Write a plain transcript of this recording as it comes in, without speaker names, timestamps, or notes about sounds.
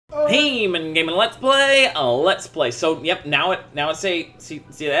Hey, man, gaming, let's play. Let's play. So, yep. Now it say see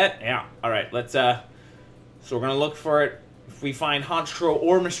that? Yeah. All right. Let's So we're gonna look for it. If we find Honchkrow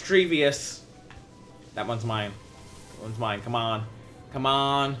or Mischievous, that one's mine. That one's mine. Come on, come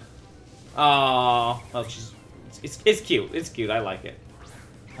on. Oh, well, it's cute. It's cute. I like it.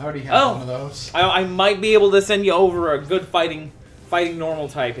 I already have one of those. I might be able to send you over a good fighting normal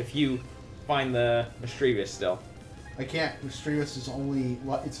type if you find the Mischievous still. I can't. Mischievous is only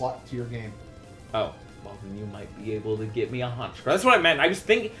it's locked to your game. Oh, well then you might be able to get me a Honchkrow. That's what I meant. I was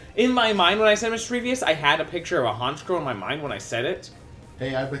thinking in my mind when I said Mischievous, I had a picture of a Honchkrow in my mind when I said it.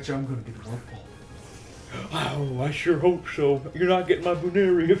 Hey, I bet you I'm gonna get a Purple. Oh, I sure hope so. You're not getting my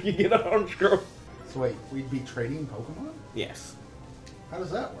Buneri if you get a Honchkrow. So wait, we'd be trading Pokemon? Yes. How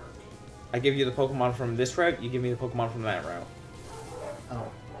does that work? I give you the Pokemon from this route, you give me the Pokemon from that route.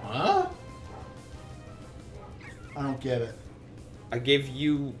 Oh. Huh? I don't get it. I give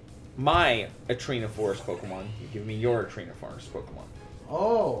you my Atrina Forest Pokemon, you give me your Atrina Forest Pokemon.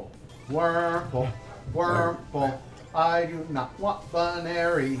 Oh. Wurmple. Wurmple. I do not want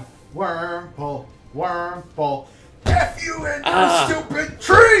Buneri. Wurmple. Wurmple. F you in your stupid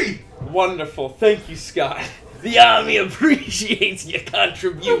tree! Wonderful. Thank you, Scott. The army appreciates your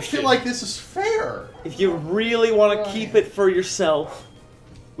contribution. I don't feel like this is fair. If you really want to keep it for yourself,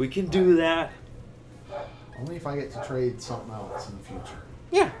 we can do that. Only if I get to trade something else in the future.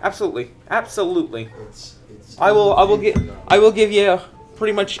 Yeah, absolutely, absolutely. It's I will give you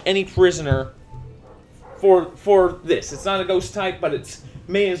pretty much any prisoner for this. It's not a ghost type, but it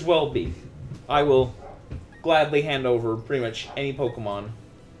may as well be. I will gladly hand over pretty much any Pokemon.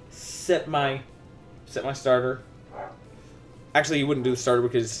 Set my starter. Actually, you wouldn't do the starter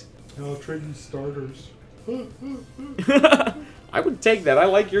because I'll trade you starters. I would take that. I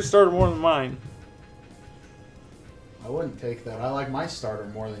like your starter more than mine. I wouldn't take that. I like my starter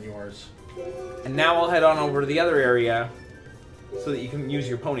more than yours. And now I'll head on over to the other area so that you can use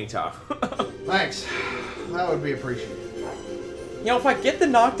your Ponyta. Thanks. That would be appreciated. You know, if I get the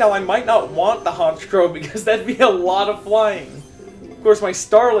Noctowl, I might not want the Honchkrow because that'd be a lot of flying. Of course, my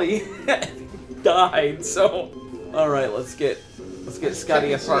Starly died, so... Alright, let's get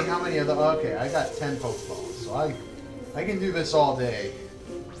Scotty apart. See how many of the... Okay, I got 10 Pokeballs, so I can do this all day.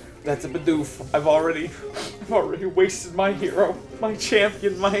 That's a Bidoof. I've already wasted my hero, my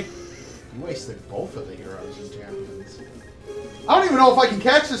champion, my... You wasted both of the heroes and champions. I don't even know if I can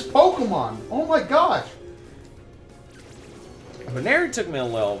catch this Pokemon! Oh my gosh! Buneri took me a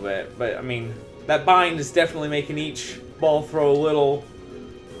little bit, but I mean, that bind is definitely making each ball throw a little...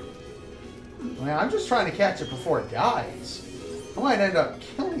 Man, I'm just trying to catch it before it dies. I might end up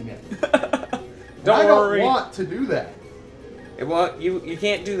killing it. Don't worry. I don't want to do that. Well, you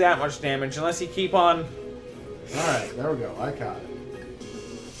can't do that much damage unless you keep on... Alright, there we go. I caught it.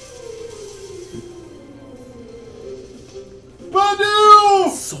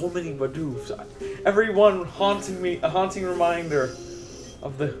 Bidoof! So many Bidoofs. Everyone haunting me, a haunting reminder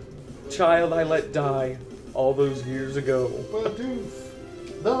of the child I let die all those years ago.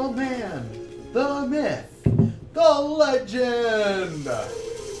 Bidoof, the man, the myth, the legend.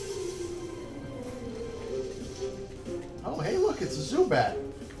 Oh, hey, look, it's a Zubat.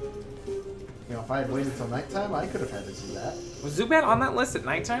 You know, if I had waited till nighttime, I could have had to see that. Was Zubat on that list at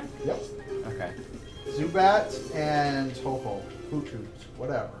nighttime? Yep. Okay. Zubat and Ho-Ho, Hoot-Hoot,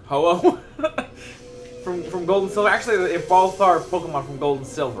 whatever. Ho-Oh? from Gold and Silver. Actually, if both are Pokemon from Gold and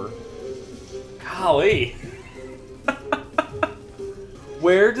Silver. Golly.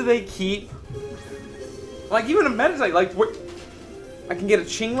 Where do they keep... Like, even a Meditite, like, what... I can get a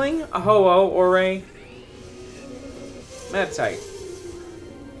Chingling, a Ho-Oh, or a... Meditite.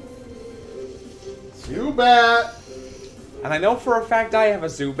 Zubat! And I know for a fact I have a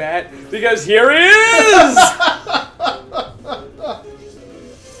Zubat, because here he is!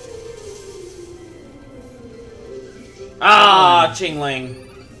 Chingling.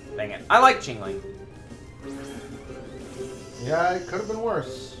 Dang it. I like Chingling. Yeah, it could have been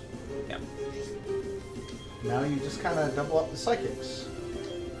worse. Yeah. Now you just kind of double up the psychics.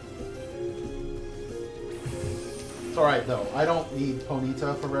 It's alright, though. I don't need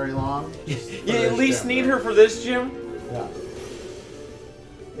Ponyta for very long. You at least need her for this gym? Yeah.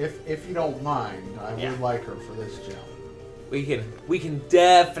 If you don't mind, I would like her for this gym. We can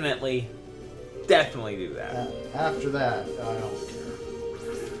definitely do that. After that, I don't care.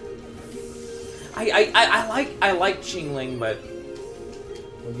 I like Chingling, but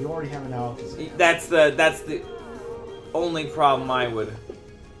well, you already have an Alakazam. That's the only problem I would.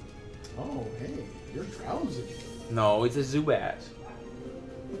 Oh, hey, you're drowsy. No, it's a Zubat.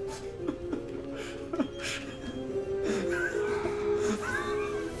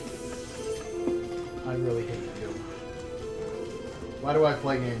 really hate you? Why do I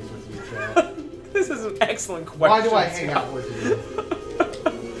play games with you, Chad? This is an excellent question. Why do I hang out with you?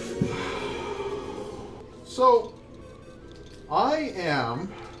 So, I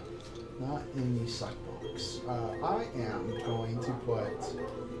am not in the suck box. I am going to put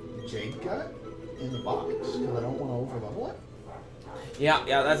Jade Gut in the box because I don't want to overlevel it. Yeah,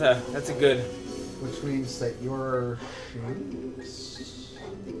 that's a good. Which means that your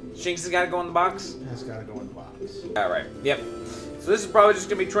Shinx has got to go in the box. Has got to go in the box. All right. Yep. So this is probably just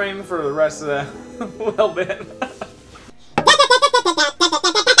gonna be training for the rest of the little bit.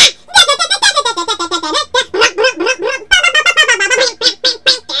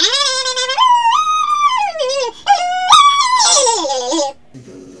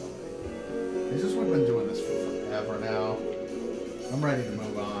 It's just we've been doing this for forever now. I'm ready to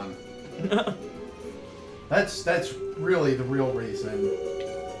move on. That's really the real reason.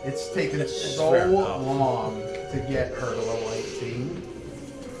 It's taken so long to get her to level 18.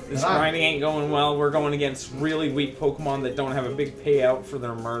 This grinding ain't going well. We're going against really weak Pokemon that don't have a big payout for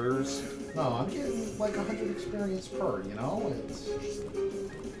their murders. No, I'm getting like 100 experience per, you know? It's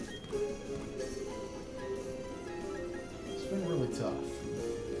been really tough.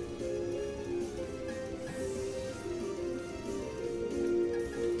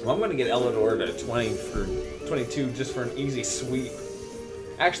 Well, I'm going to get Elidor to 22 just for an easy sweep.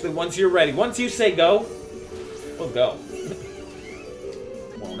 Actually, once you're ready, once you say go, we'll go.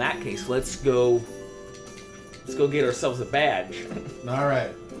 Well, in that case, let's go get ourselves a badge. All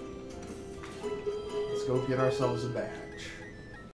right. Let's go get ourselves a badge.